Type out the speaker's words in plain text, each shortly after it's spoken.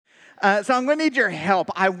So I'm going to need your help.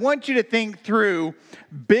 I want you to think through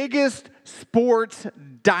biggest sports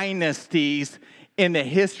dynasties in the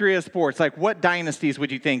history of sports. Like, what dynasties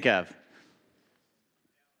would you think of?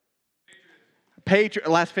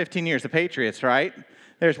 Last 15 years, the Patriots, right?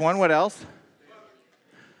 There's one. What else?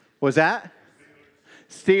 Was that?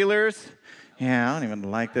 Steelers. Yeah, I don't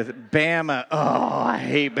even like this. Bama. Oh, I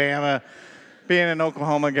hate Bama. Being an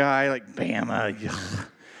Oklahoma guy, like Bama. Ugh.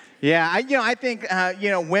 Yeah, I think,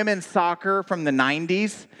 women's soccer from the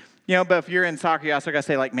 90s. But if you're in soccer, you also got to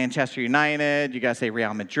say, like, Manchester United. You got to say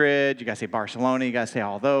Real Madrid. You got to say Barcelona. You got to say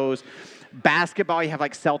all those. Basketball, you have,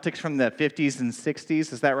 like, Celtics from the 50s and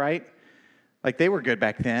 60s. Is that right? Like, they were good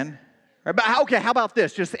back then. Okay, how about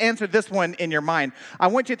this? Just answer this one in your mind. I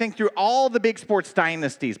want you to think through all the big sports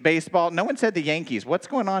dynasties. Baseball. No one said the Yankees. What's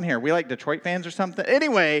going on here? We like Detroit fans or something?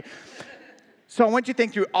 Anyway, so I want you to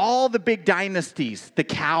think through all the big dynasties. The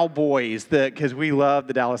Cowboys, because we love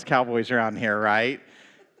the Dallas Cowboys around here, right?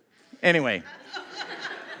 Anyway.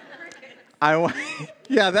 Whenever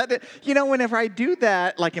I do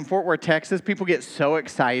that, like in Fort Worth, Texas, people get so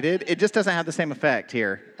excited. It just doesn't have the same effect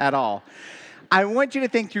here at all. I want you to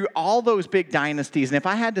think through all those big dynasties. And if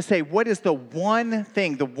I had to say, what is the one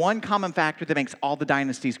thing, the one common factor that makes all the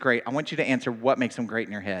dynasties great, I want you to answer what makes them great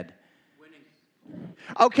in your head. Winning.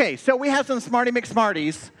 Okay, so we have some Smarty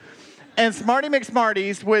McSmarties. And Smarty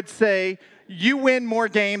McSmarties would say, you win more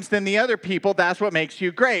games than the other people. That's what makes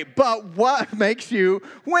you great. But what makes you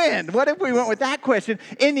win? What if we went with that question?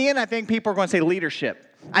 In the end, I think people are going to say leadership.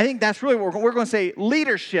 I think that's really what we're going to say,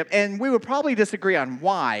 leadership, and we would probably disagree on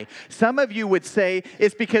why. Some of you would say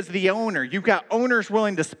it's because of the owner. You've got owners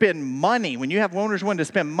willing to spend money. When you have owners willing to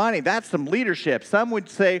spend money, that's some leadership. Some would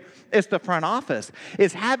say it's the front office.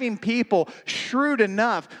 It's having people shrewd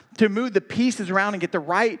enough to move the pieces around and get the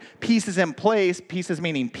right pieces in place, pieces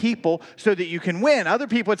meaning people, so that you can win. Other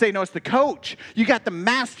people would say, no, it's the coach. You got the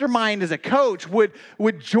mastermind as a coach. Would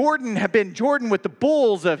Jordan have been Jordan with the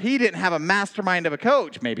Bulls if he didn't have a mastermind of a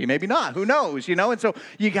coach? Maybe, maybe not. Who knows, And so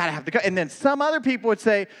you got to have the coach. And then some other people would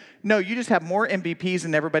say, no, you just have more MVPs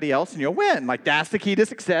than everybody else and you'll win. Like, that's the key to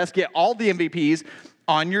success. Get all the MVPs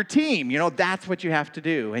on your team. That's what you have to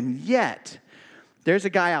do. And yet, there's a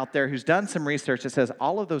guy out there who's done some research that says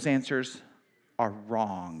all of those answers are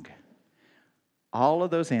wrong. All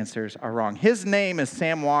of those answers are wrong. His name is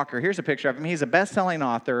Sam Walker. Here's a picture of him. He's a best-selling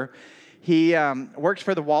author. He works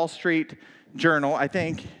for the Wall Street Journal, I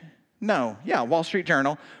think. Wall Street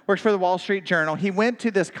Journal. Works for the Wall Street Journal. He went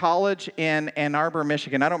to this college in Ann Arbor,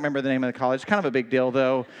 Michigan. I don't remember the name of the college. It's kind of a big deal,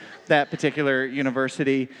 though, that particular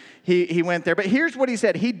university. He went there. But here's what he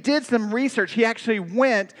said. He did some research. He actually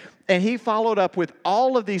went and he followed up with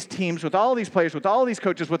all of these teams, with all these players, with all these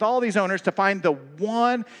coaches, with all these owners to find the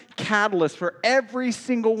one catalyst for every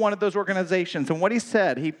single one of those organizations. And what he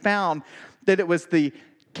said, he found that it was the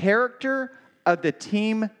character of the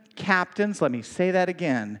team captains. Let me say that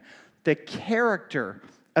again. The character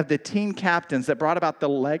of the team captains that brought about the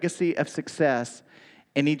legacy of success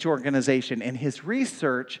in each organization. And his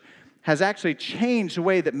research has actually changed the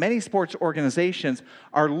way that many sports organizations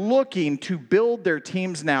are looking to build their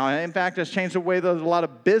teams now. And in fact, it's changed the way that a lot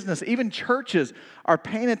of business, even churches, are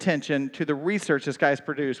paying attention to the research this guy's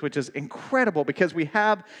produced, which is incredible because we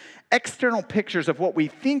have external pictures of what we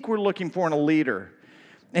think we're looking for in a leader.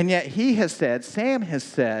 And yet Sam has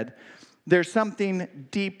said, there's something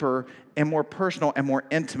deeper and more personal and more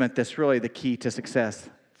intimate that's really the key to success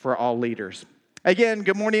for all leaders. Again,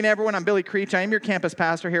 good morning, everyone. I'm Billy Creech. I am your campus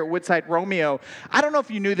pastor here at Woodside Romeo. I don't know if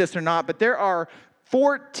you knew this or not, but there are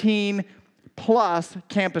 14 plus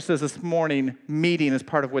campuses this morning meeting as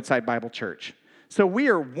part of Woodside Bible Church. So we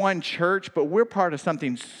are one church, but we're part of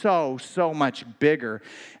something so much bigger.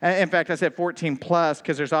 In fact, I said 14 plus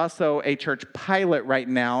because there's also a church pilot right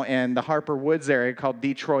now in the Harper Woods area called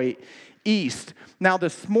Detroit East. Now,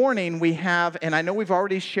 this morning we have, and I know we've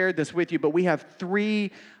already shared this with you, but we have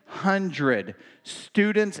 300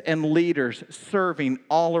 students and leaders serving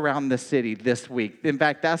all around the city this week. In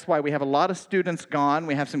fact, that's why we have a lot of students gone.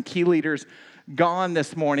 We have some key leaders gone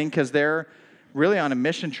this morning because they're really on a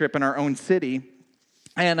mission trip in our own city.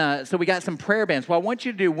 And so we got some prayer bands. What I want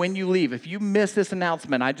you to do when you leave, if you miss this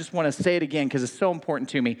announcement, I just want to say it again because it's so important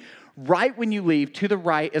to me. Right when you leave, to the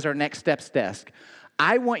right is our Next Steps desk.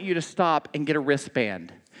 I want you to stop and get a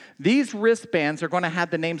wristband. These wristbands are going to have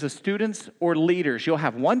the names of students or leaders. You'll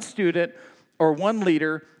have one student or one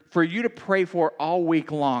leader for you to pray for all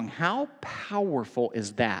week long. How powerful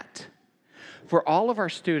is that? For all of our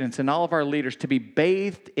students and all of our leaders to be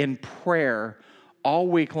bathed in prayer all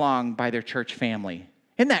week long by their church family.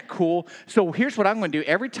 Isn't that cool? So here's what I'm going to do.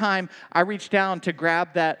 Every time I reach down to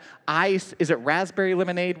grab that ice, is it raspberry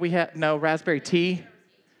lemonade we have? No, raspberry tea.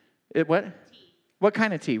 What? What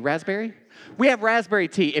kind of tea? Raspberry? We have raspberry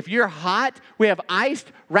tea. If you're hot, we have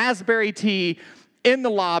iced raspberry tea in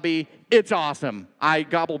the lobby. It's awesome. I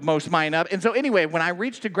gobbled most of mine up. And so anyway, when I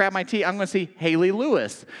reach to grab my tea, I'm going to see Haley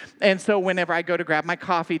Lewis. And so whenever I go to grab my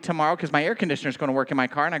coffee tomorrow, because my air conditioner is going to work in my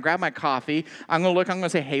car, and I grab my coffee, I'm going to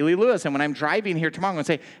say Haley Lewis. And when I'm driving here tomorrow, I'm going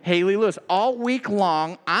to say Haley Lewis. All week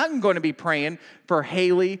long, I'm going to be praying for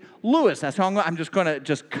Haley Lewis. That's how I'm just going to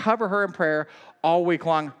just cover her in prayer all week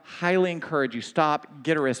long. Highly encourage you. Stop,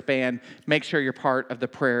 get a wristband, make sure you're part of the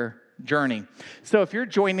prayer journey. So if you're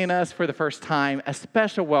joining us for the first time, a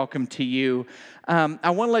special welcome to you. I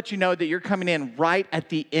want to let you know that you're coming in right at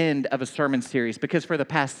the end of a sermon series, because for the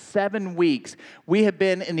past 7 weeks, we have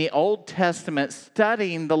been in the Old Testament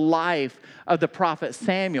studying the life of the prophet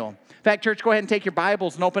Samuel. In fact, church, go ahead and take your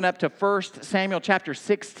Bibles and open up to 1 Samuel chapter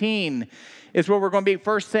 16 is where we're going to be.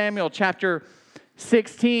 1 Samuel chapter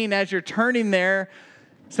 16. As you're turning there,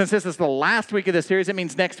 since this is the last week of the series, it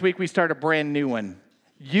means next week we start a brand new one.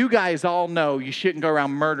 You guys all know you shouldn't go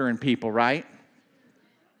around murdering people, right?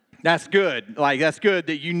 That's good. That's good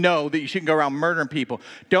that you know that you shouldn't go around murdering people.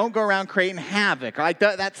 Don't go around creating havoc.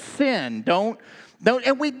 That's sin. Don't.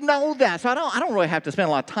 And we know that. So I don't really have to spend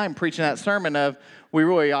a lot of time preaching that sermon of we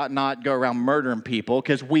really ought not go around murdering people,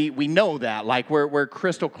 because we know that. We're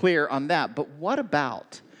crystal clear on that. But what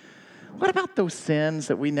about those sins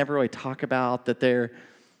that we never really talk about, that they're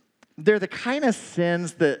the kind of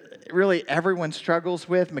sins that really everyone struggles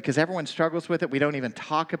with? And because everyone struggles with it, we don't even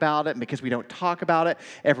talk about it. And because we don't talk about it,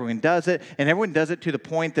 everyone does it. And everyone does it to the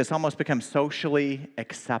point that's almost become socially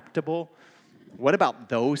acceptable. What about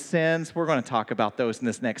those sins? We're going to talk about those in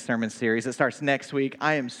this next sermon series. It starts next week.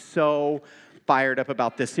 I am so fired up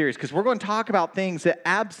about this series, because we're going to talk about things that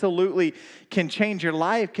absolutely can change your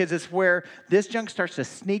life, because it's where this junk starts to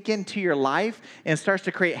sneak into your life and starts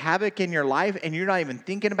to create havoc in your life, and you're not even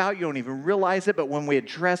thinking about it, you don't even realize it, but when we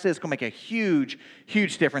address it, it's going to make a huge,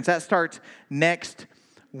 huge difference. That starts next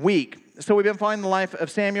week. So we've been following the life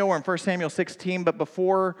of Samuel. We're in 1 Samuel 16, but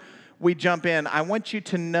before we jump in, I want you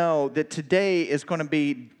to know that today is going to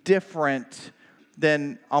be different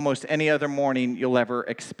than almost any other morning you'll ever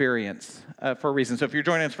experience for a reason. So if you're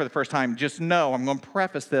joining us for the first time, just know I'm going to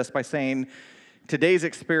preface this by saying today's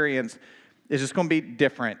experience is just going to be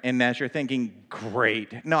different. And as you're thinking,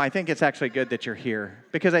 great. No, I think it's actually good that you're here,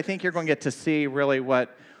 because I think you're going to get to see really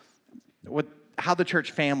how the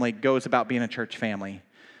church family goes about being a church family.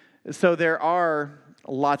 So there are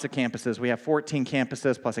lots of campuses. We have 14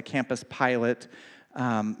 campuses plus a campus pilot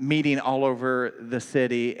meeting all over the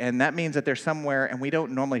city. And that means that there's somewhere, and we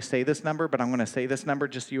don't normally say this number, but I'm going to say this number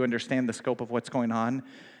just so you understand the scope of what's going on.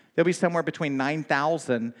 There'll be somewhere between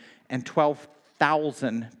 9,000 and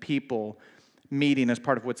 12,000 people meeting as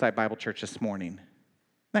part of Woodside Bible Church this morning. Isn't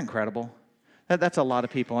that incredible? That's a lot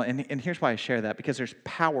of people. And here's why I share that, because there's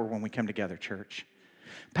power when we come together, church.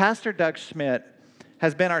 Pastor Doug Schmidt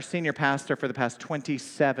has been our senior pastor for the past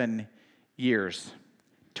 27 years.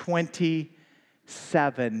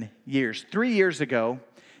 27 years. 3 years ago,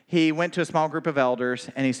 he went to a small group of elders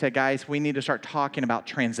and he said, guys, we need to start talking about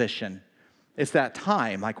transition. It's that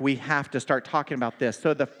time. We have to start talking about this.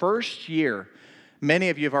 So the first year, many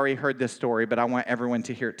of you have already heard this story, but I want everyone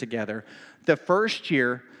to hear it together. The first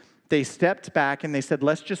year, they stepped back and they said,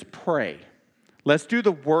 let's just pray. Let's do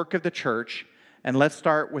the work of the church and let's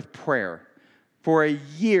start with prayer. For a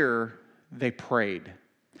year, they prayed.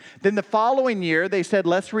 Then the following year, they said,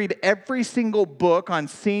 let's read every single book on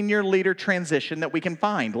senior leader transition that we can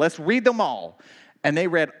find. Let's read them all. And they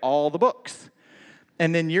read all the books.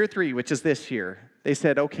 And then year 3, which is this year, they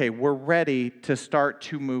said, okay, we're ready to start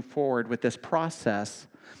to move forward with this process.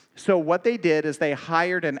 So what they did is they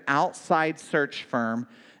hired an outside search firm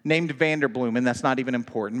named Vanderbloom, and that's not even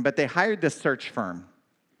important, but they hired this search firm.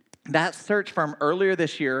 That search firm, earlier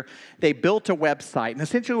this year, they built a website. And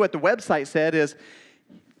essentially what the website said is,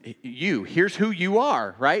 here's who you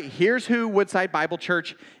are, right? Here's who Woodside Bible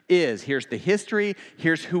Church is. Here's the history.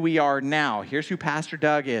 Here's who we are now. Here's who Pastor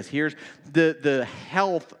Doug is. Here's the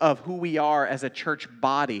health of who we are as a church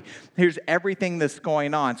body. Here's everything that's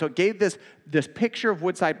going on. So it gave this picture of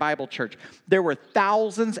Woodside Bible Church. There were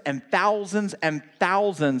thousands and thousands and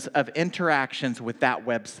thousands of interactions with that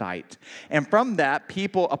website. And from that,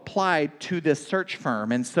 people applied to this search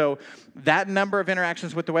firm. And so that number of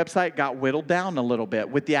interactions with the website got whittled down a little bit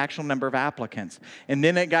with the actual number of applicants. And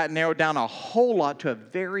then it got narrowed down a whole lot to a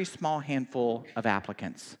very small handful of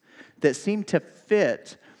applicants that seemed to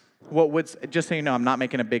fit what would, just so you know, I'm not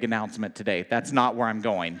making a big announcement today. That's not where I'm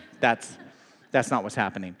going. That's not what's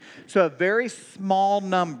happening. So a very small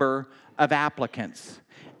number of applicants.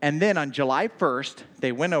 And then on July 1st,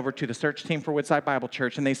 they went over to the search team for Woodside Bible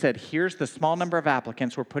Church, and they said, here's the small number of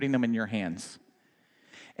applicants. We're putting them in your hands.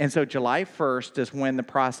 And so July 1st is when the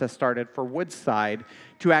process started for Woodside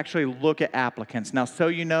to actually look at applicants. Now, so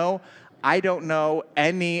you know, I don't know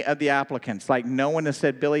any of the applicants. Like, no one has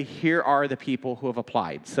said, Billy, here are the people who have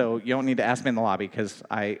applied. So you don't need to ask me in the lobby because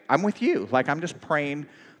I'm with you. Like, I'm just praying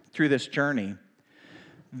through this journey.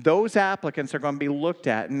 Those applicants are going to be looked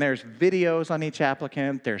at, and there's videos on each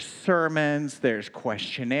applicant, there's sermons, there's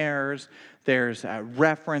questionnaires, there's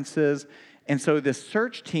references. And so the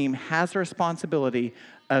search team has the responsibility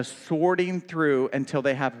of sorting through until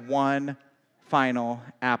they have one final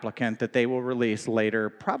applicant that they will release later,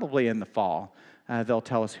 probably in the fall. They'll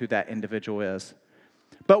tell us who that individual is.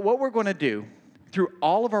 But what we're going to do through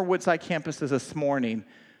all of our Woodside campuses this morning,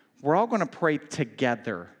 we're all going to pray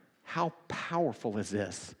together. How powerful is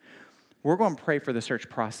this? We're going to pray for the search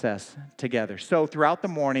process together. So throughout the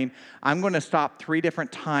morning, I'm going to stop 3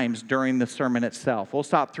 different times during the sermon itself. We'll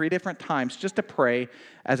stop 3 different times just to pray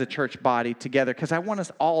as a church body together because I want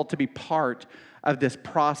us all to be part of this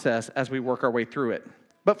process as we work our way through it.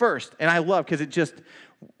 But first, and I love because it just,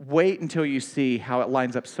 wait until you see how it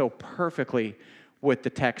lines up so perfectly with the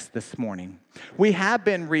text this morning. We have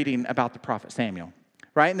been reading about the prophet Samuel.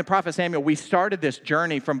 Right? In the prophet Samuel, we started this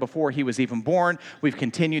journey from before he was even born. We've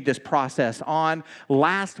continued this process on.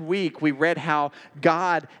 Last week, we read how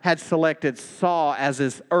God had selected Saul as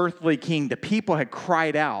his earthly king. The people had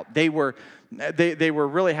cried out. They were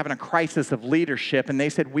really having a crisis of leadership, and they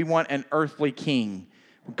said, we want an earthly king.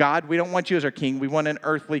 God, we don't want you as our king. We want an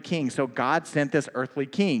earthly king. So God sent this earthly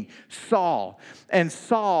king, Saul. And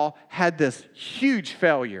Saul had this huge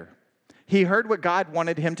failure. He heard what God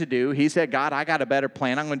wanted him to do. He said, God, I got a better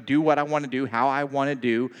plan. I'm going to do what I want to do, how I want to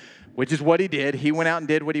do, which is what he did. He went out and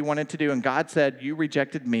did what he wanted to do. And God said, you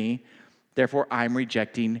rejected me, therefore I'm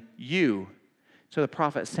rejecting you. So the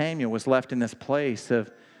prophet Samuel was left in this place of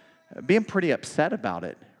being pretty upset about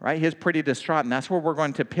it, right? He was pretty distraught. And that's where we're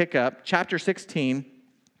going to pick up chapter 16,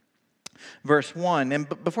 verse 1.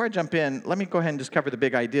 And before I jump in, let me go ahead and just cover the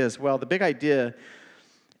big idea as well. The big idea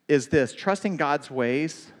is this: trusting God's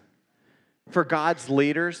ways for God's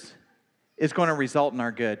leaders is going to result in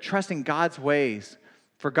our good. Trusting God's ways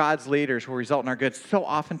for God's leaders will result in our good. So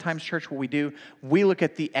oftentimes, church, what we do, we look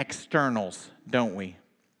at the externals, don't we?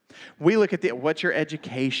 We look at what's your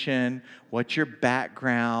education, what's your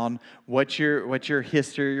background, what's your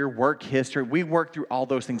history, your work history. We work through all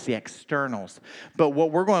those things, the externals. But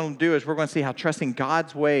what we're going to do is we're going to see how trusting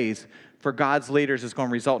God's ways for God's leaders is going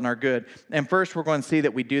to result in our good. And first, we're going to see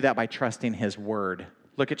that we do that by trusting His word.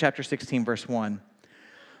 Look at chapter 16, verse 1.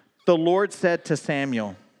 The Lord said to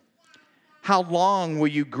Samuel, how long will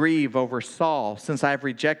you grieve over Saul, since I have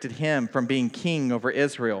rejected him from being king over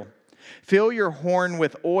Israel? Fill your horn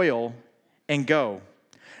with oil and go.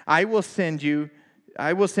 I will send you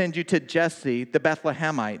to Jesse the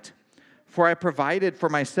Bethlehemite, for I provided for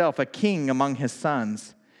myself a king among his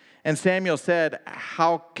sons. And Samuel said,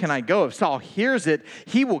 how can I go? If Saul hears it,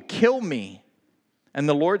 he will kill me. And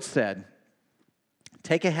the Lord said,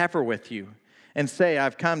 take a heifer with you and say,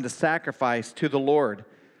 I've come to sacrifice to the Lord.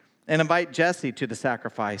 And invite Jesse to the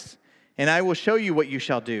sacrifice, and I will show you what you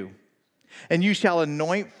shall do. And you shall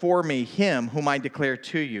anoint for me him whom I declare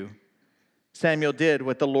to you. Samuel did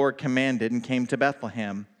what the Lord commanded and came to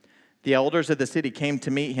Bethlehem. The elders of the city came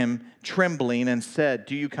to meet him, trembling, and said,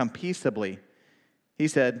 do you come peaceably? He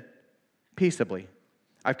said, peaceably.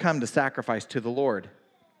 I've come to sacrifice to the Lord.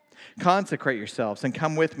 Consecrate yourselves and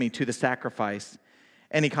come with me to the sacrifice.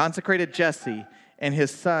 And he consecrated Jesse and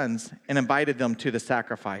his sons and invited them to the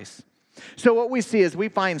sacrifice. So what we see is we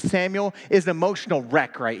find Samuel is an emotional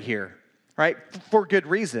wreck right here, right? For good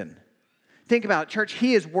reason. Think about it, church.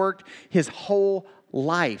 He has worked his whole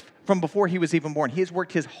life from before he was even born. He has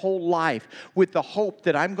worked his whole life with the hope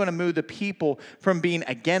that I'm going to move the people from being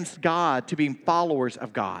against God to being followers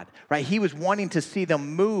of God, right? He was wanting to see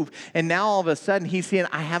them move. And now all of a sudden he's saying,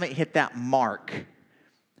 I haven't hit that mark.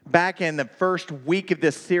 Back in the first week of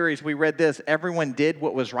this series, we read this: everyone did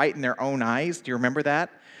what was right in their own eyes. Do you remember that?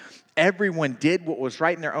 Everyone did what was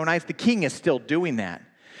right in their own eyes. The king is still doing that.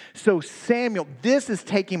 So Samuel, this is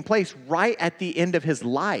taking place right at the end of his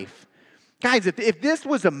life. Guys, if this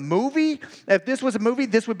was a movie, this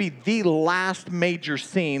would be the last major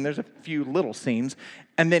scene. There's a few little scenes,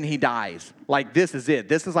 and then he dies. Like, this is it.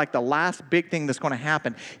 This is like the last big thing that's going to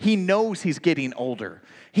happen. He knows he's getting older.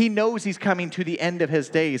 He knows he's coming to the end of his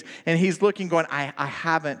days, and he's looking, going, I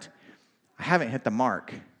haven't hit the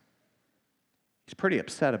mark. He's pretty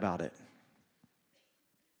upset about it.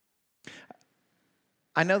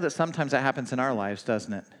 I know that sometimes that happens in our lives,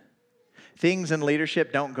 doesn't it? Things in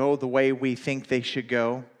leadership don't go the way we think they should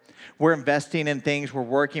go. We're investing in things, we're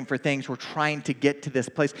working for things, we're trying to get to this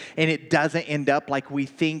place, and it doesn't end up like we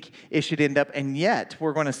think it should end up. And yet,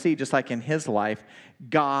 we're going to see, just like in his life,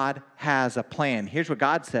 God has a plan. Here's what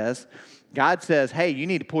God says. God says, hey, you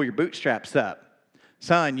need to pull your bootstraps up.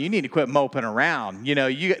 Son, you need to quit moping around. You know,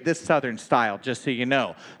 you this Southern style, just so you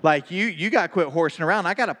know. Like, you got to quit horsing around.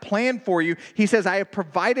 I got a plan for you. He says, I have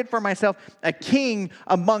provided for myself a king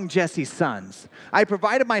among Jesse's sons. I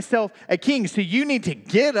provided myself a king, so you need to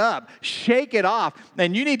get up, shake it off,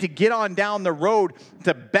 and you need to get on down the road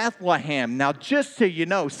to Bethlehem. Now, just so you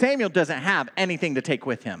know, Samuel doesn't have anything to take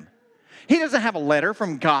with him. He doesn't have a letter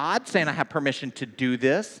from God saying, I have permission to do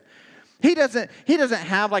this. He doesn't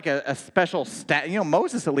have like a special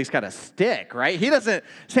Moses at least got a stick, right?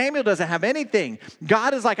 Samuel doesn't have anything.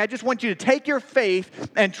 God is like, I just want you to take your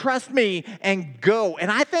faith and trust me and go.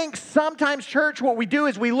 And I think sometimes, church, what we do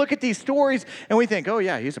is we look at these stories and we think, oh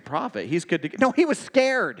yeah, he's a prophet. He's good to go. No, he was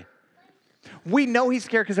scared. We know he's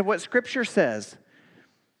scared because of what Scripture says.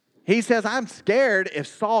 He says, I'm scared. If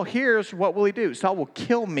Saul hears, what will he do? Saul will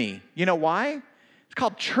kill me. You know why? It's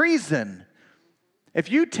called treason. If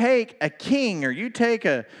you take a king or you take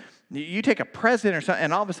a president or something,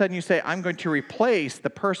 and all of a sudden you say, I'm going to replace the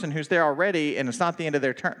person who's there already, and it's not the end of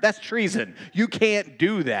their term, that's treason. You can't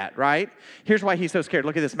do that, right? Here's why he's so scared.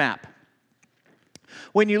 Look at this map.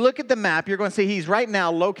 When you look at the map, you're going to see he's right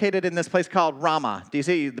now located in this place called Ramah. Do you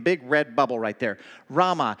see the big red bubble right there?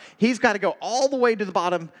 Ramah. He's got to go all the way to the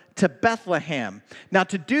bottom to Bethlehem. Now,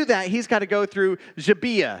 to do that, he's got to go through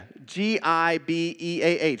Gibeah,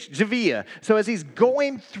 Gibeah, Gibeah. So as he's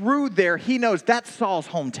going through there, he knows that's Saul's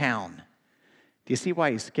hometown. Do you see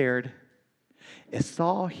why he's scared? If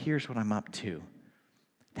Saul hears what I'm up to,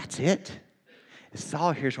 that's it. If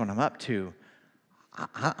Saul hears what I'm up to,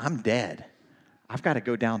 I'm dead. I've got to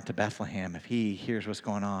go down to Bethlehem. If he hears what's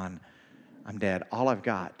going on, I'm dead. All I've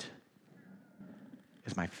got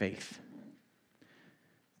is my faith.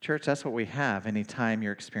 Church, that's what we have anytime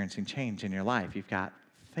you're experiencing change in your life. You've got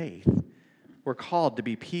faith. We're called to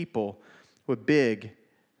be people with big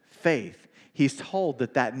faith. He's told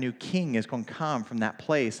that new king is going to come from that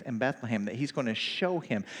place in Bethlehem, that he's going to show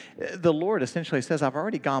him. The Lord essentially says, I've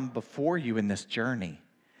already gone before you in this journey.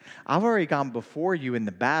 I've already gone before you in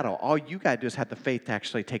the battle. All you got to do is have the faith to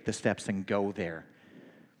actually take the steps and go there.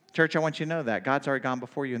 Church, I want you to know that. God's already gone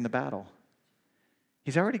before you in the battle.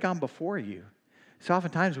 He's already gone before you. So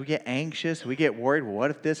oftentimes we get anxious. We get worried. Well,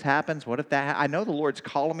 what if this happens? What if that happens? I know the Lord's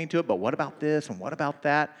calling me to it, but what about this and what about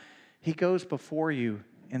that? He goes before you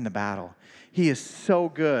in the battle. He is so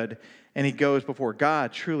good, and he goes before.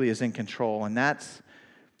 God truly is in control, and that's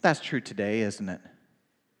true today, isn't it?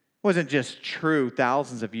 It wasn't just true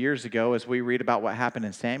thousands of years ago as we read about what happened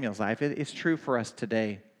in Samuel's life. It's true for us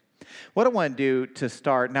today. What I want to do to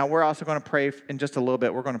start, now we're also going to pray in just a little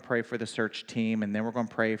bit. We're going to pray for the search team, and then we're going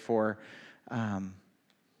to pray for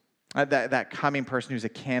that coming person who's a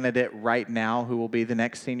candidate right now who will be the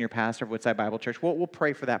next senior pastor of Woodside Bible Church. We'll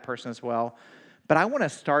pray for that person as well. But I want to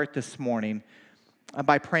start this morning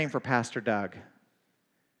by praying for Pastor Doug.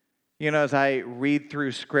 You know, as I read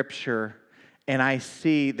through Scripture, and I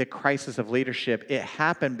see the crisis of leadership, it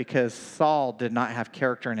happened because Saul did not have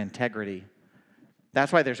character and integrity.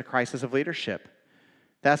 That's why there's a crisis of leadership.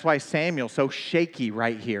 That's why Samuel's so shaky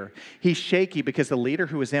right here. He's shaky because the leader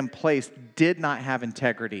who was in place did not have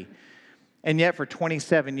integrity. And yet for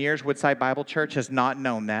 27 years, Woodside Bible Church has not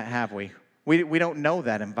known that, have we? We don't know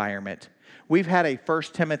that environment. We've had a 1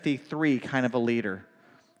 Timothy 3 kind of a leader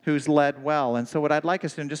who's led well. And so what I'd like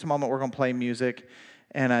us to do in just a moment, we're going to play music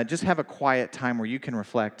and just have a quiet time where you can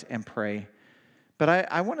reflect and pray.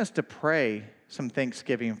 But I want us to pray some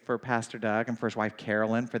thanksgiving for Pastor Doug and for his wife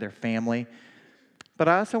Carolyn, for their family. But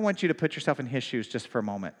I also want you to put yourself in his shoes just for a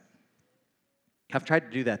moment. I've tried to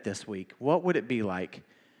do that this week. What would it be like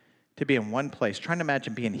to be in one place? Trying to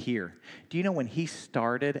imagine being here. Do you know when he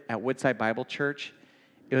started at Woodside Bible Church,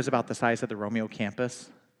 it was about the size of the Romeo campus?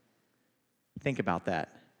 Think about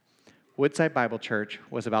that. Woodside Bible Church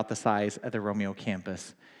was about the size of the Romeo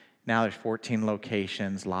campus. Now there's 14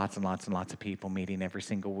 locations, lots and lots and lots of people meeting every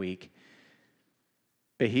single week.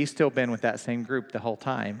 But he's still been with that same group the whole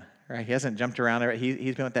time, right? He hasn't jumped around there.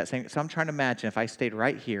 He's been with that same. So I'm trying to imagine if I stayed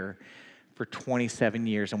right here for 27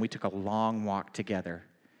 years and we took a long walk together,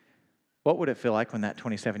 what would it feel like when that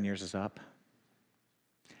 27 years is up?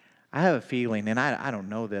 I have a feeling, and I don't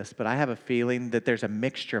know this, but I have a feeling that there's a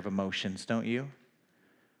mixture of emotions, don't you?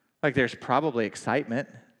 Like there's probably excitement.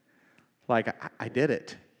 Like, I did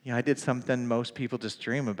it. You know, I did something most people just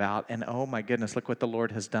dream about, and oh my goodness, look what the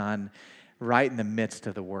Lord has done. right in the midst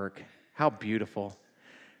of the work. How beautiful.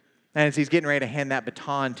 And as he's getting ready to hand that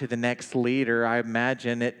baton to the next leader, I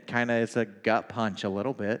imagine it kind of is a gut punch a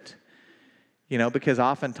little bit. Because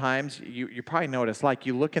oftentimes, you probably notice, like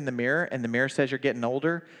you look in the mirror and the mirror says you're getting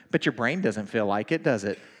older, but your brain doesn't feel like it, does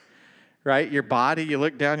it? Right? Your body, you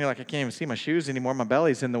look down, you're like, I can't even see my shoes anymore. My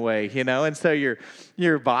belly's in the way, And so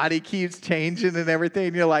your body keeps changing and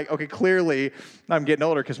everything. You're like, okay, clearly I'm getting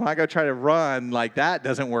older because when I go try to run, like that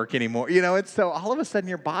doesn't work anymore. And so all of a sudden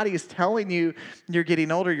your body is telling you you're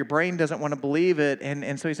getting older. Your brain doesn't want to believe it.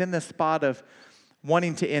 And so he's in this spot of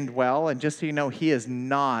wanting to end well. And just so you know, he is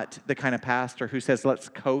not the kind of pastor who says, let's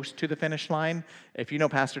coast to the finish line. If you know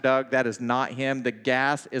Pastor Doug, that is not him. The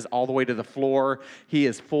gas is all the way to the floor. He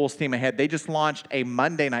is full steam ahead. They just launched a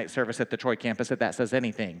Monday night service at the Troy campus, if that says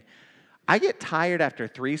anything. I get tired after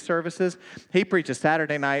 3 services. He preaches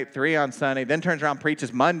Saturday night, 3 on Sunday, then turns around,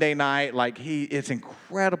 preaches Monday night. It's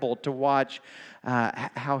incredible to watch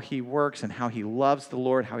how he works and how he loves the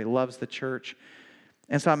Lord, how he loves the church.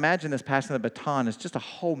 And so I imagine this passing of the baton is just a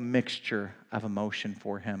whole mixture of emotion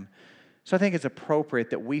for him. So I think it's appropriate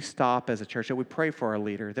that we stop as a church, that we pray for our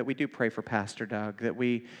leader, that we do pray for Pastor Doug, that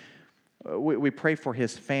we pray for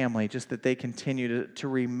his family, just that they continue to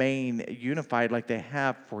remain unified like they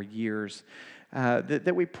have for years.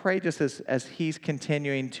 That we pray just as he's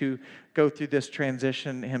continuing to go through this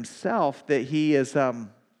transition himself, that he is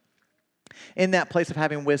in that place of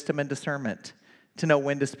having wisdom and discernment to know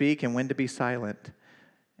when to speak and when to be silent.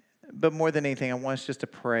 But more than anything, I want us just to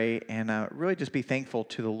pray and really just be thankful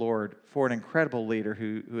to the Lord for an incredible leader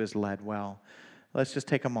who has led well. Let's just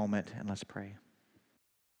take a moment and let's pray.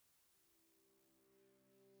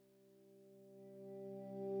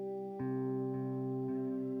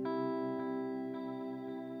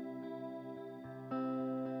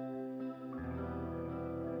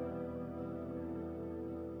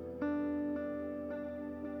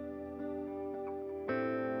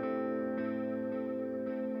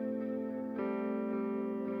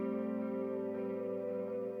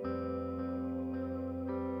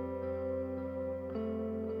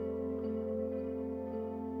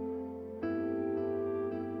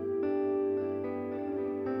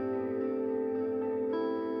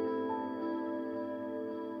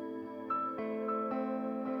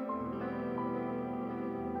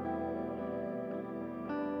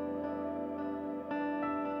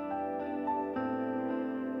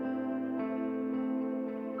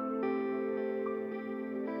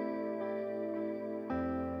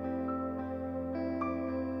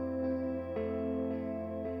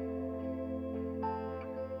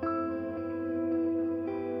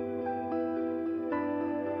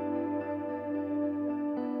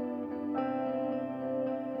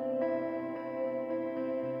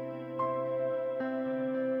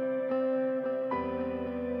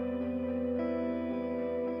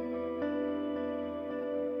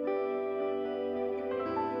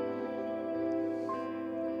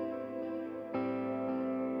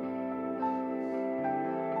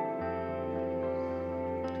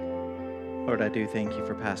 Lord, I do thank you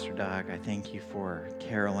for Pastor Doug. I thank you for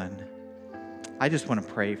Carolyn. I just want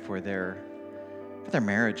to pray for their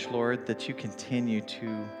marriage, Lord, that you continue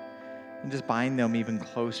to just bind them even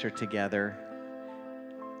closer together.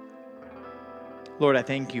 Lord, I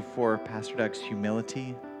thank you for Pastor Doug's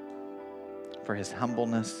humility, for his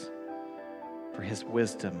humbleness, for his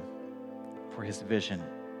wisdom, for his vision.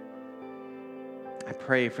 I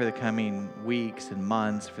pray for the coming weeks and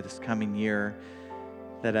months, for this coming year,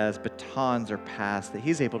 that as batons are passed, that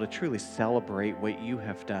he's able to truly celebrate what you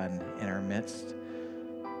have done in our midst.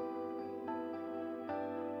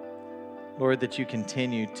 Lord, that you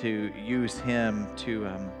continue to use him to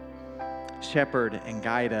shepherd and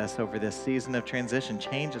guide us over this season of transition.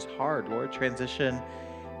 Change is hard, Lord. Transition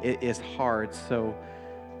is hard. So,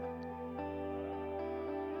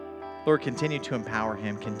 Lord, continue to empower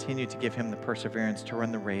him. Continue to give him the perseverance to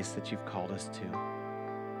run the race that you've called us to.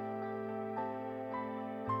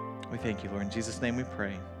 We thank you, Lord. In Jesus' name we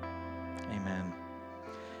pray. Amen.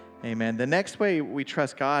 Amen. The next way we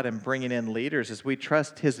trust God in bringing in leaders is we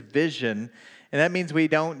trust his vision, and that means we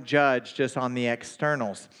don't judge just on the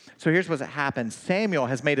externals. So here's what's happened. Samuel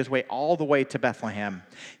has made his way all the way to Bethlehem.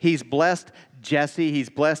 He's blessed Jesse, he's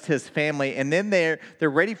blessed his family, and then they're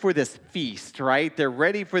ready for this feast, right? They're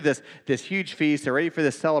ready for this huge feast. They're ready for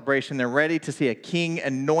this celebration. They're ready to see a king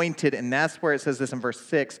anointed, and that's where it says this in verse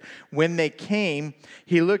 6. When they came,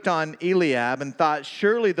 he looked on Eliab and thought,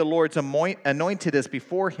 surely the Lord's anointed is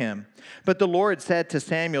before him. But the Lord said to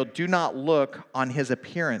Samuel, do not look on his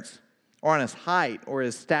appearance or on his height or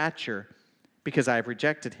his stature, because I have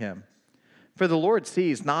rejected him. For the Lord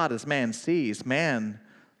sees not as man sees. Man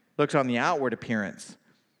looks on the outward appearance,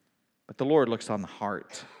 but the Lord looks on the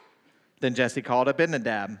heart." Then Jesse called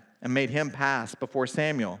Abinadab and made him pass before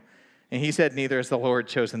Samuel. And he said, "Neither has the Lord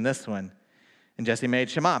chosen this one." And Jesse made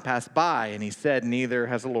Shammah pass by, and he said, "Neither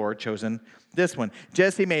has the Lord chosen this one."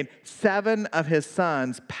 Jesse made 7 of his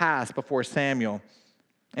sons pass before Samuel.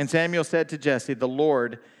 And Samuel said to Jesse, "The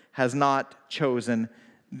Lord has not chosen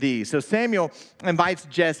these." So Samuel invites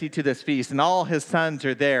Jesse to this feast, and all his sons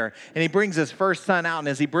are there. And he brings his first son out, and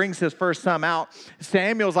as he brings his first son out,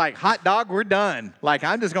 Samuel's like, "Hot dog, we're done. Like,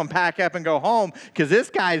 I'm just going to pack up and go home because this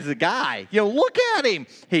guy's the guy. Look at him.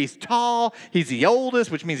 He's tall. He's the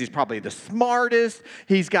oldest, which means he's probably the smartest.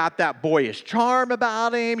 He's got that boyish charm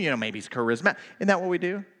about him. Maybe he's charismatic." Isn't that what we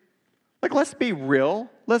do? Like, let's be real.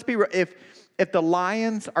 Let's be real. If the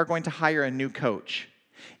Lions are going to hire a new coach,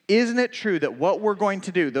 isn't it true that what we're going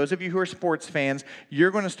to do, those of you who are sports fans,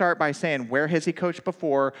 you're going to start by saying, where has he coached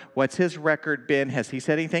before? What's his record been? Has he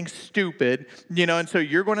said anything stupid? And so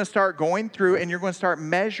you're going to start going through and you're going to start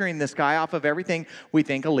measuring this guy off of everything we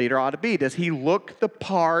think a leader ought to be. Does he look the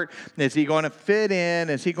part? Is he going to fit in?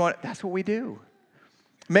 That's what we do.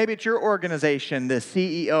 Maybe it's your organization, the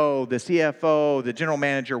CEO, the CFO, the general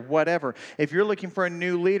manager, whatever. If you're looking for a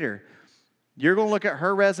new leader, you're going to look at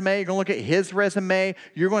her resume. You're going to look at his resume.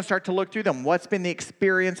 You're going to start to look through them. What's been the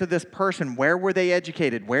experience of this person? Where were they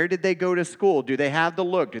educated? Where did they go to school? Do they have the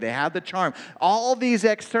look? Do they have the charm? All these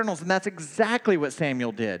externals, and that's exactly what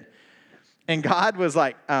Samuel did. And God was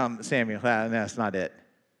like, "Samuel, that's not it.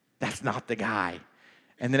 That's not the guy."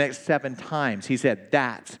 And the next 7 times, he said,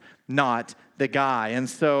 "That's not the guy." And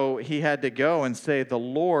so he had to go and say, "The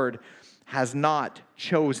Lord has not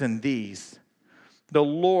chosen these. The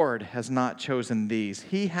Lord has not chosen these."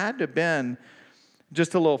 He had to have been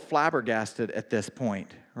just a little flabbergasted at this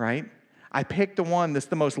point, right? I picked the one that's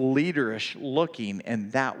the most leaderish looking,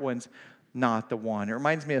 and that one's not the one. It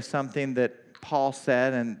reminds me of something that Paul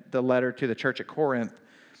said in the letter to the church at Corinth.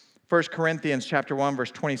 1 Corinthians chapter 1,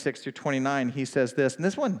 verse 26 through 29, he says this, and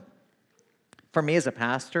this one, for me as a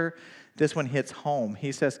pastor, this one hits home.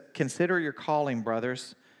 He says, "Consider your calling,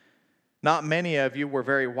 brothers. Not many of you were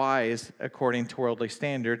very wise according to worldly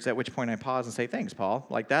standards," at which point I pause and say, "Thanks, Paul."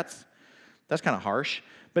 Like, that's kind of harsh.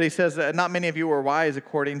 But he says, "Not many of you were wise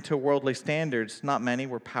according to worldly standards. Not many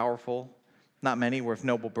were powerful. Not many were of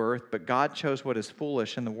noble birth. But God chose what is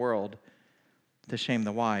foolish in the world to shame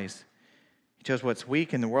the wise. He chose what's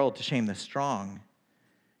weak in the world to shame the strong.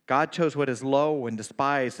 God chose what is low and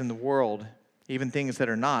despised in the world, even things that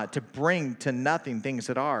are not, to bring to nothing things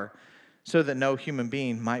that are, so that no human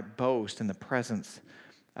being might boast in the presence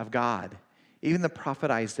of God." Even the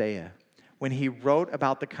prophet Isaiah, when he wrote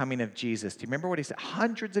about the coming of Jesus, do you remember what he said?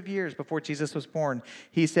 Hundreds of years before Jesus was born,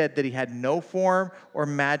 he said that he had no form or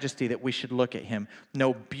majesty that we should look at him,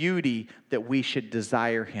 no beauty that we should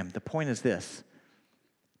desire him. The point is this: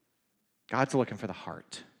 God's looking for the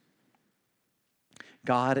heart.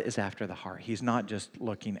 God is after the heart. He's not just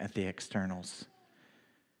looking at the externals.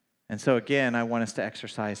 And so again, I want us to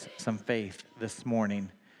exercise some faith this morning.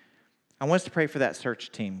 I want us to pray for that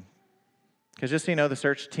search team. Because just so you know, the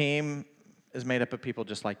search team is made up of people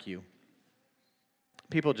just like you.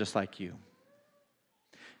 People just like you.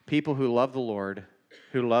 People who love the Lord,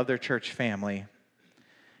 who love their church family,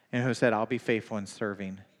 and who said, "I'll be faithful in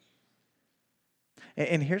serving."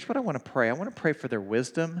 And here's what I want to pray. I want to pray for their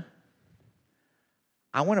wisdom.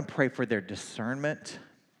 I want to pray for their discernment.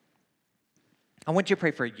 I want you to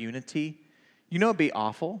pray for unity. It'd be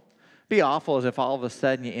awful. It'd be awful as if all of a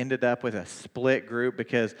sudden you ended up with a split group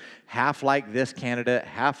because half like this candidate,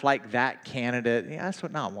 half like that candidate. That's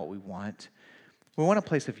not what we want. We want a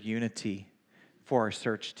place of unity for our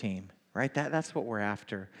search team, right? That's what we're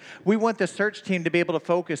after. We want the search team to be able to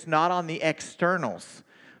focus not on the externals.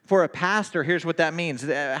 For a pastor, here's what that means.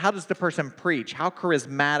 How does the person preach? How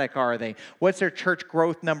charismatic are they? What's their church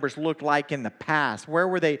growth numbers look like in the past? Where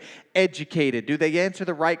were they educated? Do they answer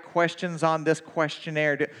the right questions on this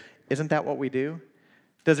questionnaire? Isn't that what we do?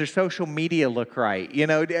 Does their social media look right?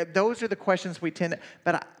 Those are the questions we tend to,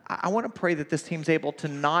 but I want to pray that this team's able to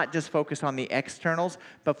not just focus on the externals,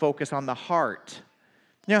 but focus on the heart.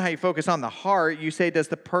 You know how you focus on the heart? You say, does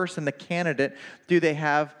the person, the candidate, do they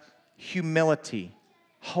have humility?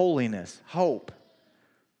 Holiness, hope.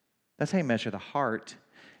 That's how you measure the heart.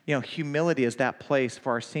 Humility is that place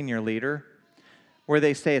for our senior leader where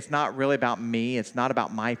they say it's not really about me, it's not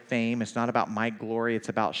about my fame, it's not about my glory, it's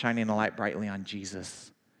about shining a light brightly on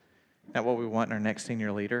Jesus. Isn't that what we want in our next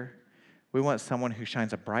senior leader? We want someone who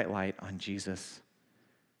shines a bright light on Jesus.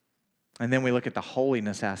 And then we look at the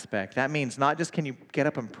holiness aspect. That means not just can you get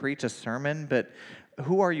up and preach a sermon, but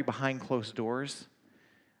who are you behind closed doors?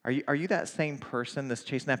 Are you that same person that's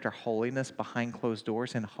chasing after holiness behind closed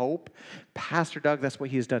doors and hope? Pastor Doug, that's what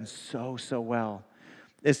he has done so well,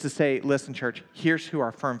 is to say, listen, church, here's who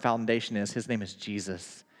our firm foundation is. His name is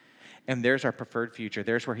Jesus. And there's our preferred future.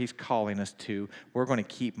 There's where he's calling us to. We're going to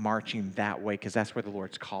keep marching that way because that's where the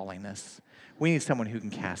Lord's calling us. We need someone who can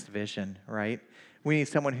cast vision, right? We need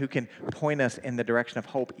someone who can point us in the direction of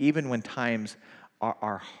hope even when times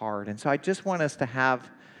are hard. And so I just want us to have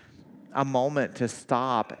a moment to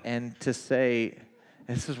stop and to say,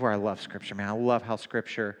 this is where I love Scripture, man. I love how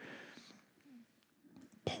Scripture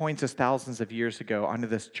points us thousands of years ago onto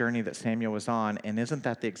this journey that Samuel was on. And isn't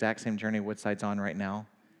that the exact same journey Woodside's on right now?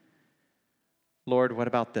 Lord, what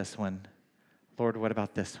about this one? Lord, what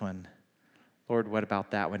about this one? Lord, what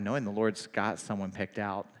about that one? Knowing the Lord's got someone picked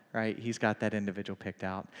out, right? He's got that individual picked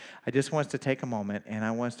out. I just want us to take a moment, and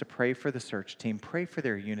I want us to pray for the search team, pray for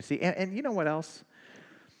their unity. And you know what else?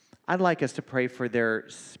 I'd like us to pray for their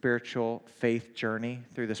spiritual faith journey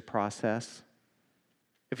through this process.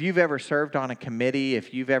 If you've ever served on a committee,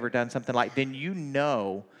 if you've ever done something like, then you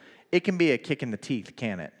know it can be a kick in the teeth,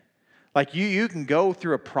 can it? Like you can go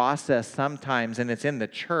through a process sometimes and it's in the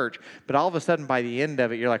church, but all of a sudden by the end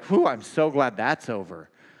of it, you're like, whew, I'm so glad that's over.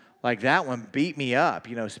 Like that one beat me up,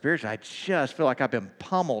 spiritually. I just feel like I've been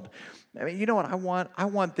pummeled. I mean, you know what I want? I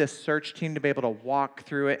want this search team to be able to walk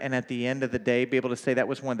through it and at the end of the day, be able to say that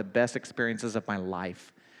was one of the best experiences of my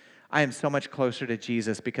life. I am so much closer to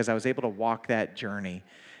Jesus because I was able to walk that journey.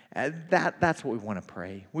 That's what we want to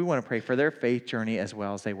pray. We want to pray for their faith journey as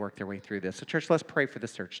well as they work their way through this. So church, let's pray for the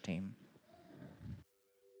search team.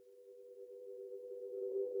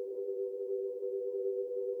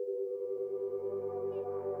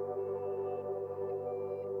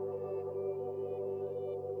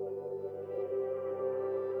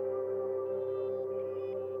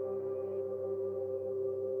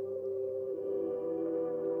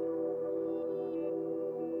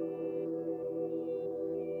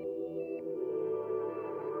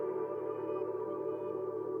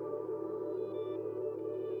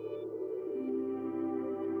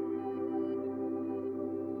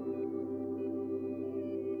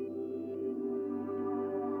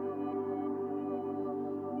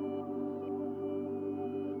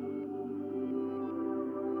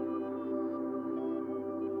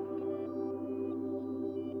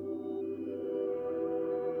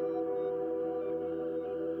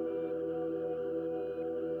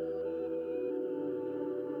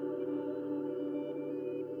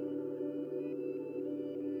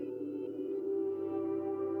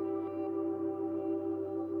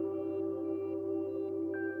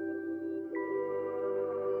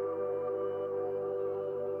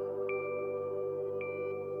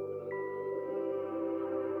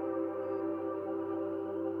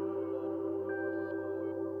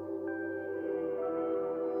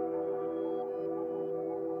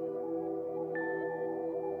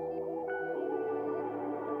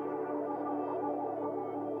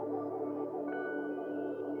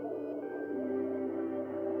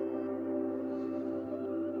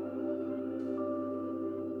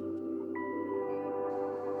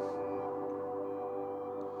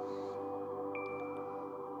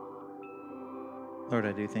 Lord,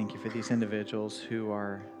 I do thank you for these individuals who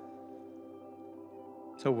are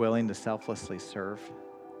so willing to selflessly serve.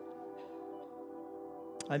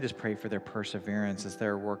 I just pray for their perseverance as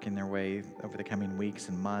they're working their way over the coming weeks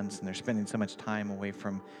and months, and they're spending so much time away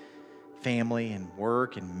from family and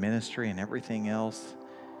work and ministry and everything else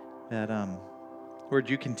that, Lord,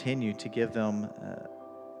 you continue to give them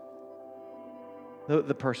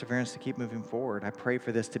the perseverance to keep moving forward. I pray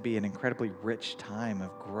for this to be an incredibly rich time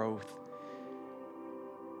of growth,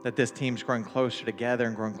 that this team's growing closer together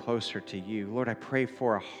and growing closer to you. Lord, I pray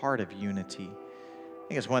for a heart of unity. I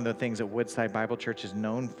think it's one of the things that Woodside Bible Church is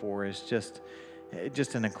known for is just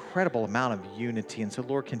an incredible amount of unity. And so,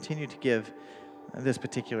 Lord, continue to give this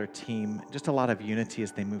particular team just a lot of unity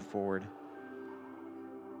as they move forward.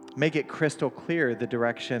 Make it crystal clear the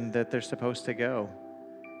direction that they're supposed to go.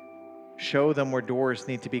 Show them where doors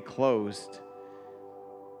need to be closed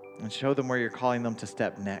and show them where you're calling them to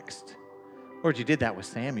step next. Lord, you did that with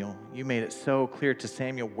Samuel. You made it so clear to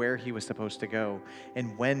Samuel where he was supposed to go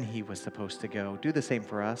and when he was supposed to go. Do the same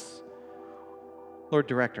for us. Lord,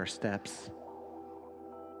 direct our steps.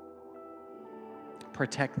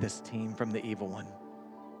 Protect this team from the evil one.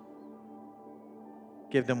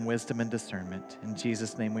 Give them wisdom and discernment. In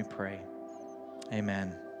Jesus' name we pray.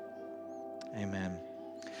 Amen. Amen.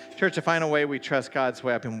 Church, the final way we trust God's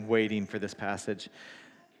way, I've been waiting for this passage.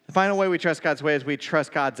 The final way we trust God's way is we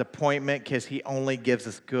trust God's appointment because he only gives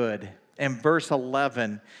us good. In verse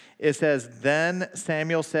 11, it says, "Then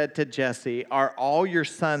Samuel said to Jesse, 'Are all your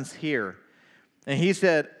sons here?' And he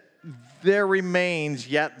said, 'There remains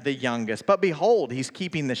yet the youngest, but behold, he's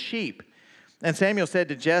keeping the sheep.' And Samuel said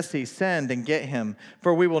to Jesse, 'Send and get him,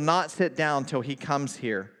 for we will not sit down till he comes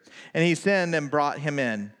here.' And he sent and brought him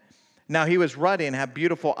in. Now he was ruddy and had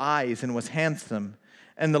beautiful eyes and was handsome.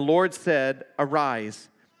 And the Lord said, 'Arise,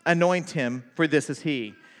 anoint him, for this is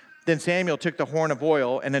he.' Then Samuel took the horn of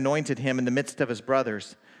oil and anointed him in the midst of his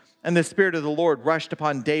brothers. And the Spirit of the Lord rushed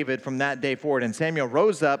upon David from that day forward. And Samuel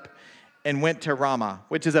rose up and went to Ramah,"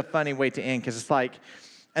 which is a funny way to end because it's like,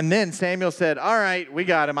 and then Samuel said, "All right, we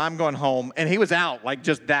got him. I'm going home." And he was out like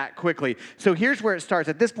just that quickly. So here's where it starts.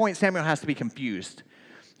 At this point, Samuel has to be confused.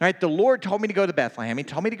 All right, the Lord told me to go to Bethlehem. He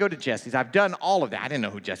told me to go to Jesse's. I've done all of that. I didn't know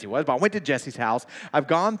who Jesse was, but I went to Jesse's house. I've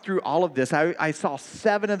gone through all of this. I saw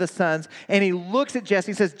 7 of the sons, and he looks at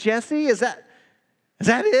Jesse and says, "Jesse, is that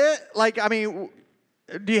it? Like, I mean,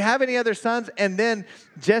 do you have any other sons?" And then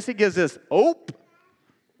Jesse gives this, "Ope."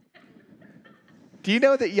 Do you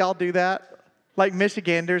know that y'all do that? Like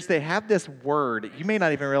Michiganders, they have this word. You may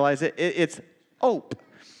not even realize it. It's "ope."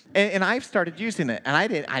 And I've started using it, and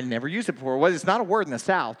I never used it before. Well, it's not a word in the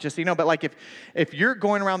South, just so you know. But like if you're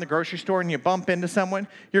going around the grocery store and you bump into someone,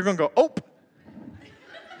 you're going to go, "Ope."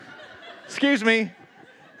 Excuse me,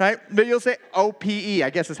 right? But you'll say O-P-E, I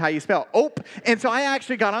guess is how you spell ope. And so I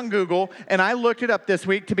actually got on Google, and I looked it up this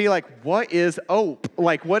week to be like, what is ope?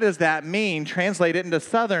 Like, what does that mean? Translate it into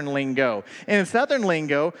Southern lingo. And in Southern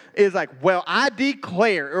lingo is like, "Well, I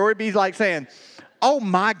declare," or it'd be like saying, "Oh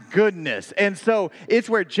my goodness." And so it's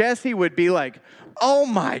where Jesse would be like, "Oh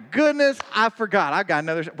my goodness, I forgot. I got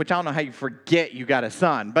another," which I don't know how you forget you got a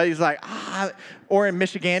son. But he's like, or in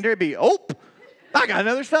Michigander, it'd be, "Ope, I got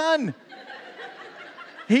another son."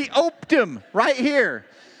 He oped him right here.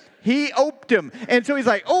 He oped him. And so he's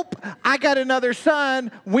like, "Ope, I got another son.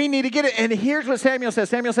 We need to get it." And here's what Samuel says.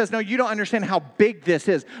 Samuel says, "No, you don't understand how big this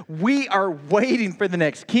is. We are waiting for the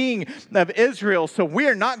next king of Israel, so we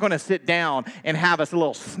are not going to sit down and have us a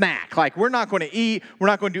little snack. Like, we're not going to eat. We're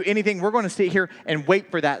not going to do anything. We're going to sit here and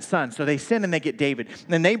wait for that son." So they send and they get David. And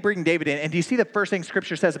then they bring David in. And do you see the first thing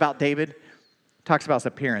Scripture says about David? It talks about his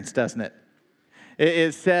appearance, doesn't it?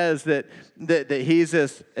 It says that he's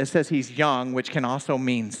this, it says he's young, which can also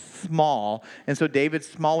mean small. And so David's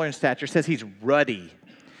smaller in stature. It says he's ruddy. You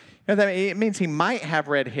know what that means? It means he might have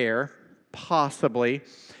red hair, possibly.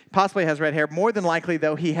 Possibly has red hair. More than likely,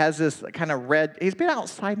 though, he has this kind of red, he's been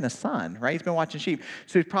outside in the sun, right? He's been watching sheep.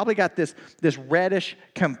 So he's probably got this reddish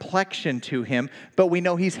complexion to him. But we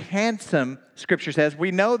know he's handsome, Scripture says.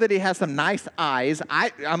 We know that he has some nice eyes.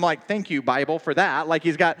 I'm like, thank you, Bible, for that. Like,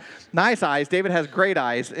 he's got nice eyes. David has great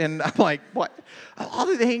eyes. And I'm like, what? All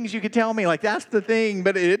the things you could tell me, like, that's the thing.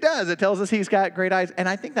 But it does. It tells us he's got great eyes. And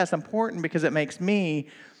I think that's important because it makes me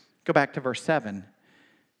go back to verse 7.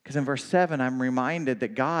 Because in verse 7, I'm reminded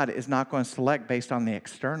that God is not going to select based on the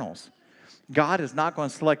externals. God is not going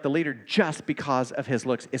to select the leader just because of his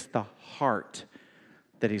looks. It's the heart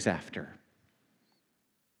that he's after.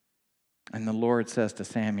 And the Lord says to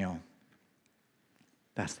Samuel,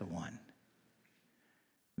 "That's the one.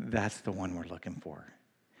 That's the one we're looking for."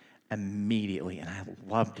 Immediately, and I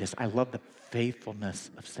love this. I love the faithfulness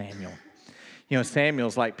of Samuel. You know,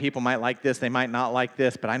 Samuel's like, people might like this, they might not like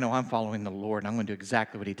this, but I know I'm following the Lord, and I'm going to do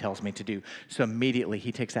exactly what he tells me to do. So immediately,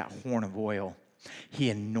 he takes that horn of oil. He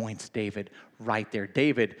anoints David right there.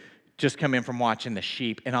 David just come in from watching the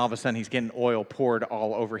sheep, and all of a sudden, he's getting oil poured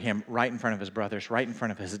all over him right in front of his brothers, right in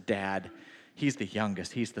front of his dad. He's the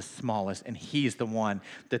youngest, he's the smallest, and he's the one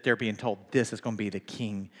that they're being told, this is going to be the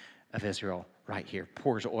king of Israel right here.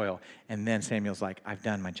 Pours oil, and then Samuel's like, "I've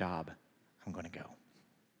done my job. I'm going to go."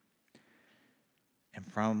 And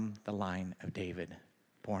from the line of David,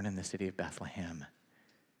 born in the city of Bethlehem,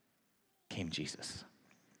 came Jesus.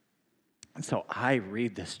 And so I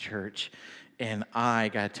read this, church, and I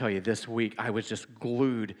got to tell you, this week I was just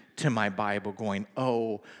glued to my Bible going,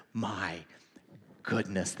 "Oh my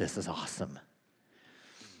goodness, this is awesome.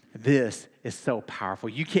 This is so powerful."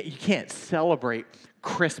 You can't celebrate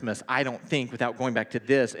Christmas, I don't think, without going back to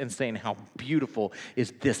this and saying how beautiful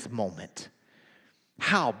is this moment.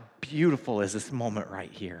 How beautiful is this moment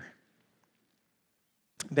right here?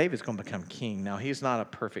 David's going to become king. Now, he's not a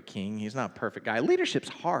perfect king. He's not a perfect guy. Leadership's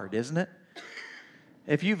hard, isn't it?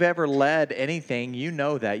 If you've ever led anything, you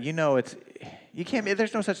know that. You know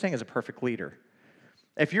there's no such thing as a perfect leader.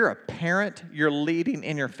 If you're a parent, you're leading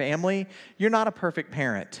in your family, you're not a perfect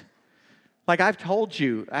parent. Like have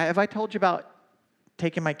I told you about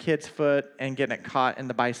taking my kid's foot and getting it caught in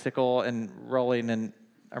the bicycle and rolling in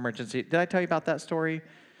emergency? Did I tell you about that story?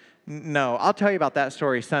 No, I'll tell you about that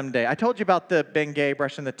story someday. I told you about the Bengay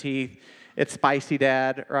brushing the teeth. It's spicy,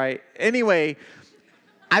 Dad, right? Anyway,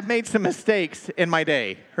 I've made some mistakes in my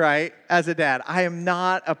day, right? As a dad, I am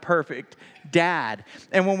not a perfect dad.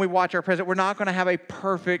 And when we watch our president, we're not going to have a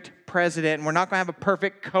perfect president, and we're not going to have a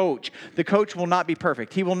perfect coach. The coach will not be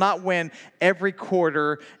perfect. He will not win every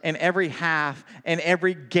quarter and every half and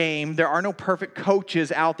every game. There are no perfect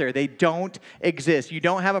coaches out there. They don't exist. You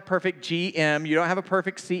don't have a perfect GM. You don't have a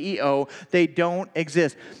perfect CEO. They don't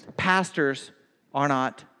exist. Pastors are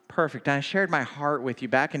not perfect. And I shared my heart with you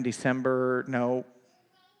back in December,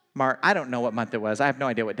 Mark, I don't know what month it was. I have no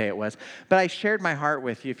idea what day it was. But I shared my heart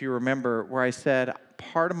with you, if you remember, where I said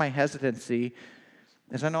part of my hesitancy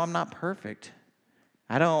is I know I'm not perfect.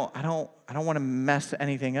 I don't want to mess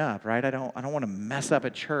anything up, right? I don't want to mess up a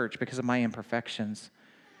church because of my imperfections.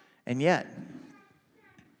 And yet,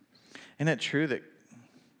 isn't it true that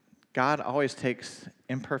God always takes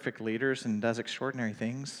imperfect leaders and does extraordinary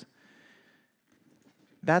things?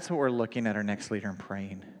 That's what we're looking at our next leader and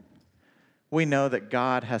praying. We know that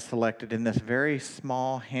God has selected in this very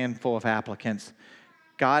small handful of applicants,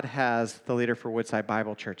 God has the leader for Woodside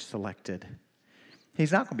Bible Church selected.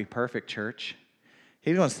 He's not going to be perfect, church.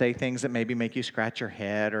 He's going to say things that maybe make you scratch your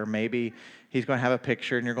head, or maybe he's going to have a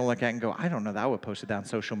picture and you're going to look at it and go, I don't know, that I would post it down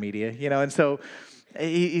social media, and so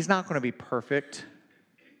he's not going to be perfect,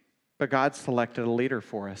 but God selected a leader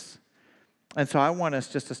for us. And so I want us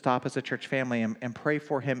just to stop as a church family and pray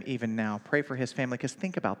for him even now. Pray for his family, because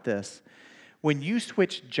think about this. When you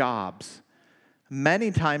switch jobs,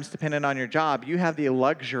 many times, depending on your job, you have the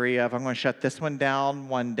luxury of, I'm going to shut this one down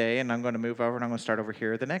one day, and I'm going to move over, and I'm going to start over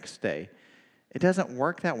here the next day. It doesn't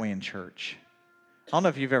work that way in church. I don't know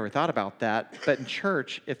if you've ever thought about that, but in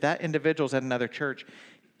church, if that individual's at another church,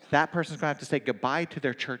 that person's going to have to say goodbye to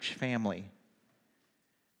their church family.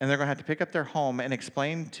 And they're going to have to pick up their home and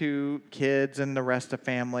explain to kids and the rest of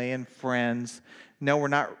family and friends, no, we're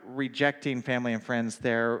not rejecting family and friends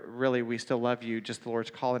there. Really, we still love you. Just the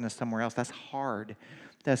Lord's calling us somewhere else. That's hard.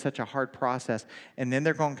 That's such a hard process. And then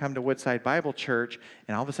they're going to come to Woodside Bible Church,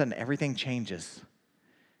 and all of a sudden, everything changes.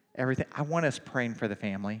 Everything. I want us praying for the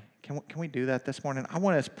family. Can we do that this morning? I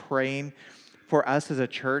want us praying for us as a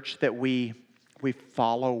church that we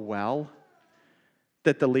follow well,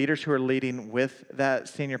 that the leaders who are leading with that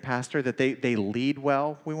senior pastor, that they lead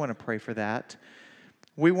well. We want to pray for that.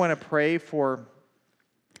 We want to pray for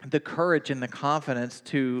the courage and the confidence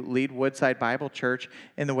to lead Woodside Bible Church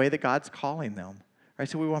in the way that God's calling them. Right?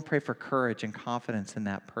 So we want to pray for courage and confidence in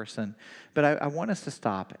that person. But I want us to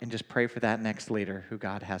stop and just pray for that next leader who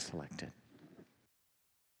God has selected.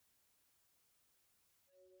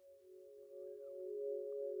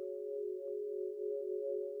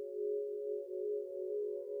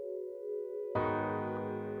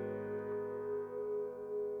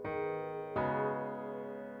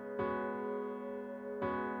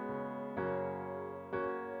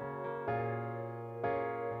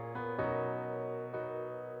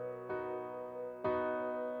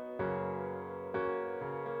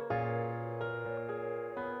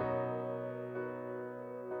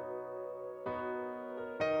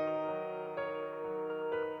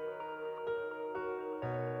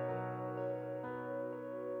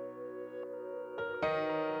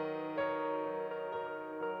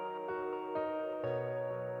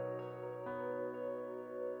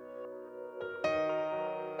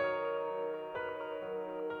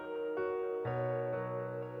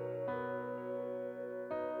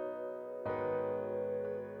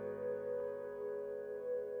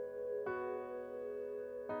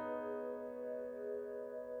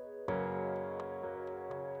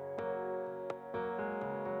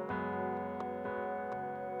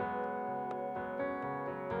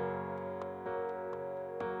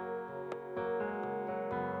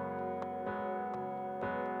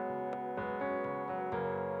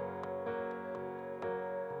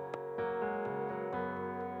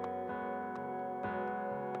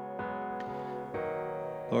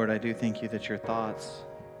 Lord, I do thank you that your thoughts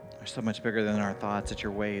are so much bigger than our thoughts, that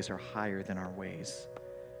your ways are higher than our ways.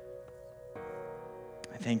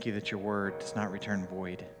 I thank you that your word does not return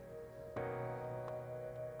void.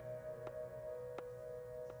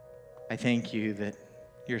 I thank you that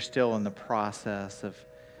you're still in the process of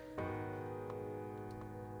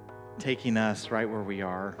taking us right where we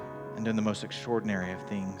are and doing the most extraordinary of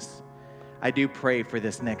things. I do pray for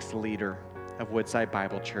this next leader of Woodside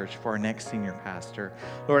Bible Church, for our next senior pastor.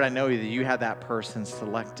 Lord, I know that you have that person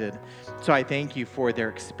selected. So I thank you for their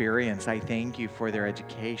experience. I thank you for their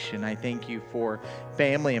education. I thank you for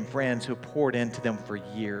family and friends who poured into them for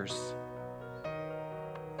years.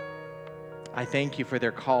 I thank you for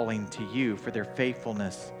their calling to you, for their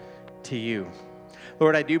faithfulness to you.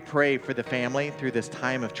 Lord, I do pray for the family through this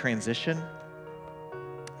time of transition,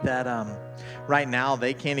 that right now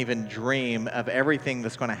they can't even dream of everything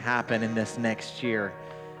that's going to happen in this next year.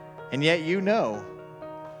 And yet you know.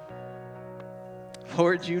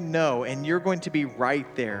 Lord, you know, and you're going to be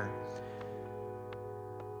right there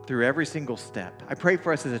through every single step. I pray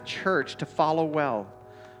for us as a church to follow well.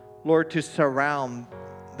 Lord, to surround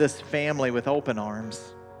this family with open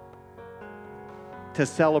arms, to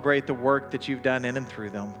celebrate the work that you've done in and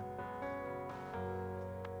through them.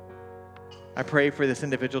 I pray for this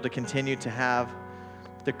individual to continue to have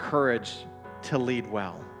the courage to lead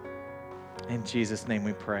well. In Jesus' name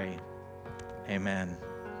we pray. Amen.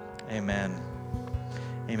 Amen.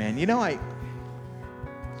 Amen. You know, as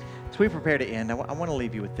we prepare to end, I want to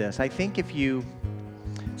leave you with this. I think if you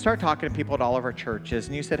start talking to people at all of our churches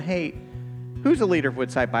and you said, hey, who's the leader of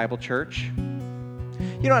Woodside Bible Church?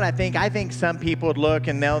 You know what I think? I think some people would look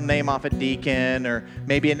and they'll name off a deacon or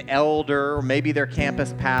maybe an elder or maybe their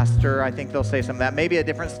campus pastor. I think they'll say some of that. Maybe a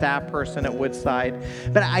different staff person at Woodside.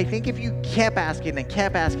 But I think if you kept asking and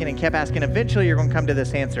kept asking and kept asking, eventually you're going to come to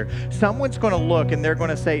this answer. Someone's going to look and they're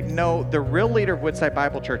going to say, no, the real leader of Woodside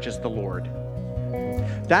Bible Church is the Lord.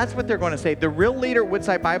 That's what they're going to say. The real leader at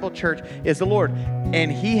Woodside Bible Church is the Lord.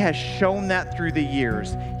 And he has shown that through the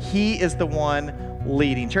years. He is the one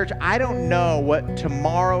leading. Church, I don't know what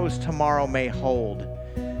tomorrow's tomorrow may hold,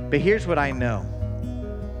 but here's what I know.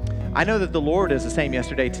 I know that the Lord is the same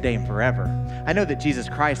yesterday, today, and forever. I know that Jesus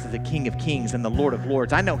Christ is the King of Kings and the Lord of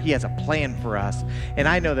Lords. I know he has a plan for us, and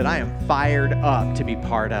I know that I am fired up to be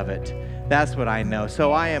part of it. That's what I know.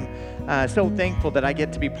 So I am so thankful that I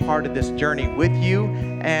get to be part of this journey with you,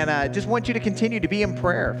 and just want you to continue to be in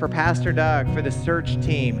prayer for Pastor Doug, for the search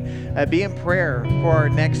team. Be in prayer for our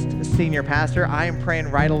next senior pastor. I am praying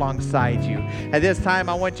right alongside you. At this time,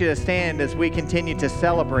 I want you to stand as we continue to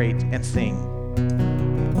celebrate and sing.